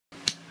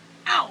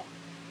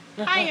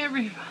Hi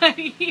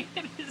everybody,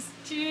 it is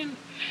June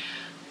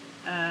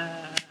 8th.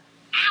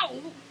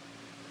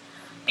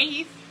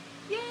 Yay,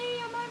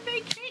 I'm on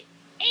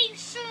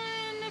vacation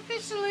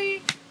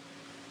officially.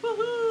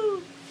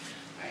 Woohoo!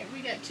 Alright,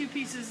 we got 2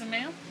 pieces of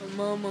mail.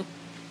 Mama.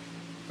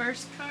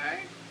 First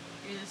card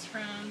is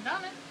from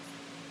Donna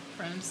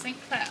from St.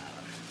 Cloud.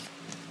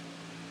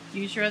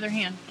 Use your other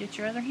hand. Get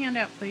your other hand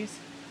out, please.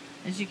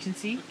 As you can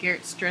see,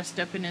 Garrett's dressed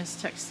up in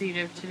his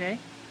tuxedo today.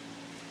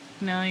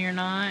 No, you're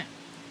not.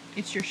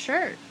 It's your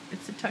shirt.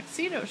 It's a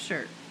tuxedo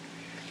shirt.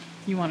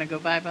 You want to go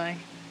bye-bye?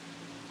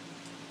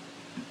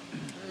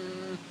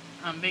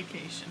 On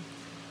vacation.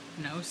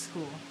 No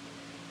school.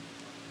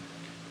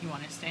 You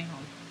want to stay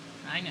home.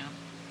 I know.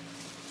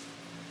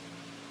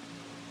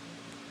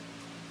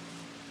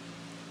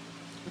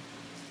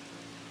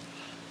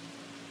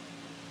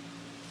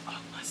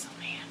 Oh, muscle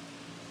man.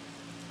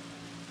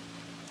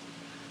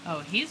 Oh,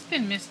 he's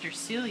been Mr.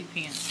 Silly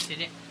Pants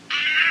today.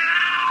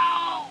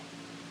 Ow!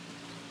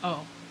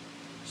 Oh.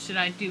 Should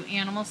I do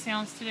animal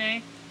sounds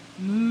today?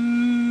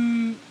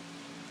 Moo.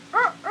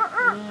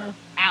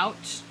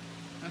 Ouch.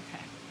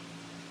 Okay.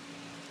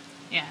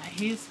 Yeah,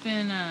 he's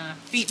been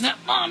beating up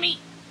mommy.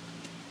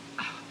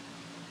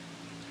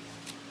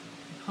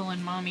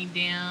 Pulling mommy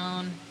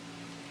down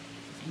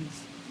and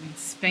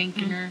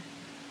spanking her.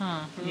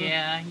 Huh.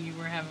 Yeah, you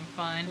were having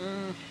fun.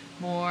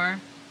 More.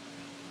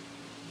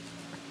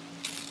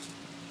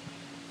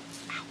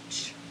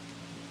 Ouch.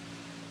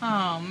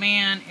 Oh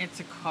man, it's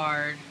a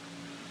card.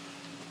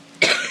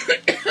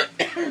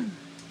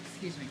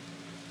 Excuse me.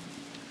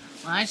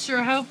 Well, I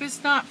sure hope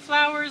it's not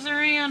flowers or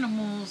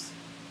animals.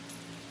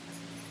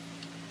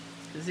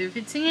 Because if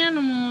it's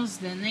animals,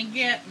 then they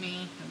get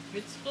me. If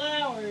it's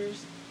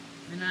flowers,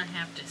 then I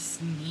have to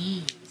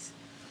sneeze.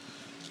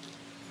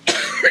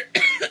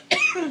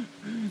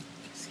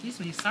 Excuse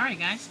me. Sorry,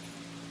 guys.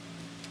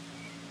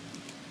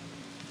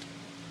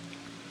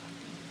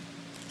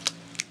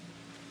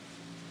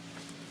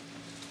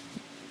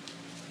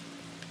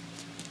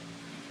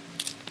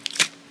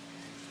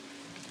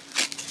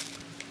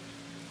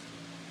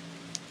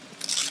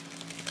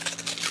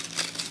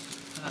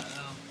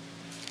 Uh-oh.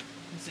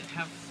 Does it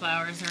have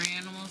flowers or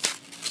animals?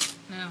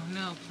 No,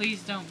 no,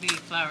 please don't be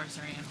flowers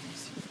or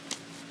animals.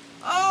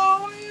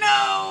 Oh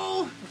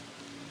no!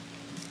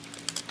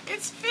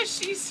 It's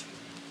fishies.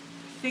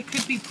 They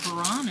could be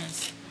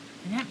piranhas,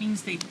 and that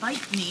means they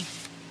bite me.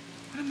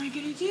 What am I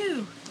gonna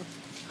do?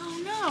 Oh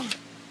no!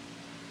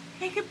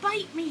 They could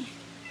bite me.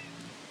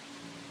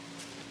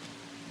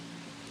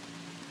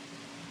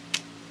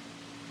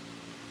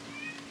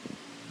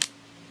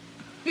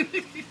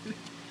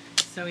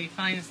 So he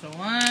finds the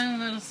one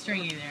little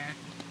stringy there.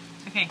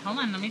 Okay, hold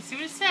on, let me see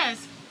what it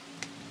says.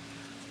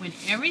 When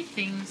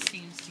everything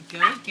seems to go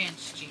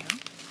against you,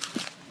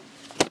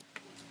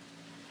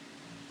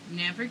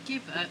 never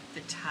give up,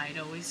 the tide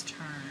always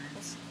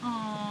turns.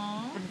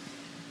 Aww.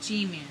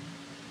 Gman,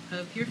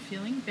 hope you're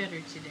feeling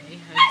better today.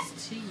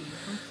 Hugs to you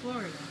from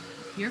Florida.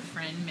 Your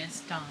friend,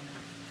 Miss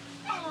Donna.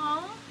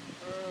 Aww.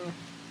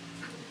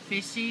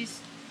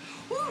 Fishies.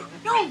 Ooh,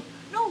 no,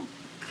 no.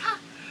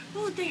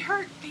 Oh, they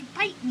hurt. They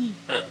bite me.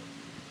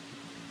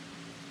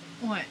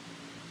 What?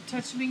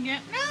 Touch me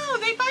again? No,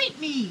 they bite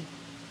me.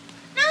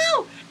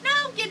 No,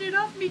 no, get it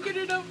off me, get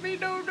it off me.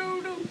 No, no,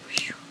 no.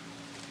 Whew.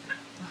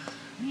 Oh,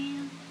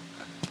 man.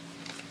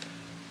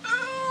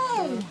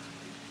 Oh.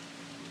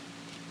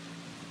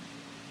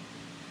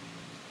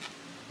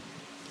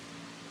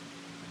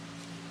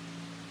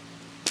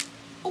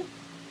 Oh.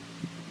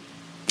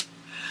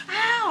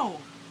 Ow.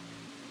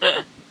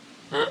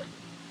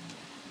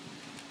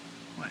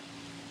 What?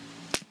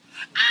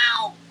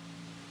 Ow.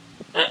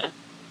 Ow.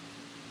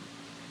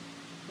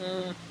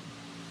 Ow.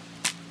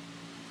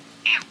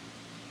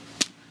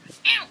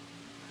 Ow.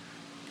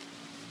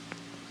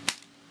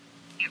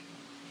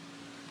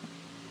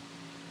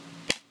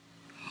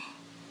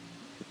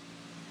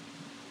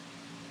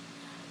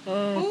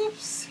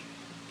 Oops.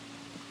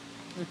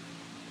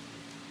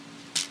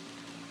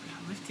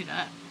 I lift it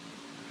up.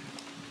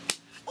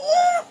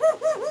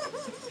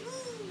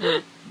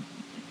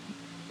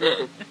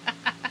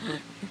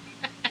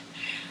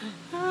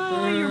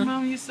 Oh, your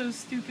mommy is so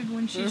stupid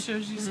when she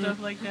shows you stuff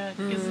like that,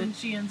 because then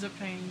she ends up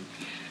paying.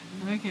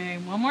 Okay,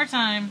 one more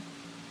time.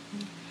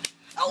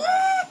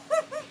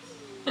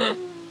 Ow,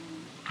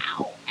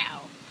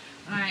 ow.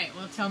 Alright,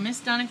 well, tell Miss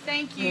Donna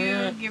thank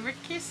you. Give her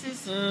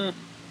kisses.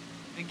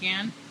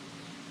 Again.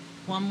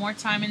 One more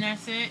time and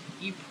that's it.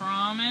 You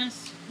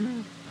promise?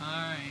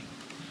 Alright.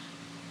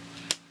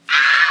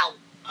 Ow!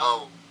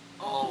 Oh!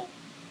 Oh!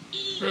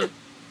 Eek.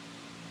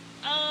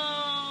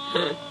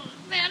 Oh!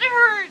 That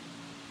hurt!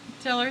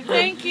 Tell her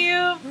thank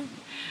you.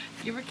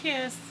 Give her a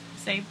kiss.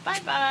 Say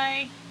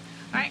bye-bye.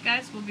 Alright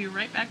guys, we'll be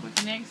right back with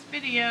the next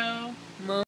video.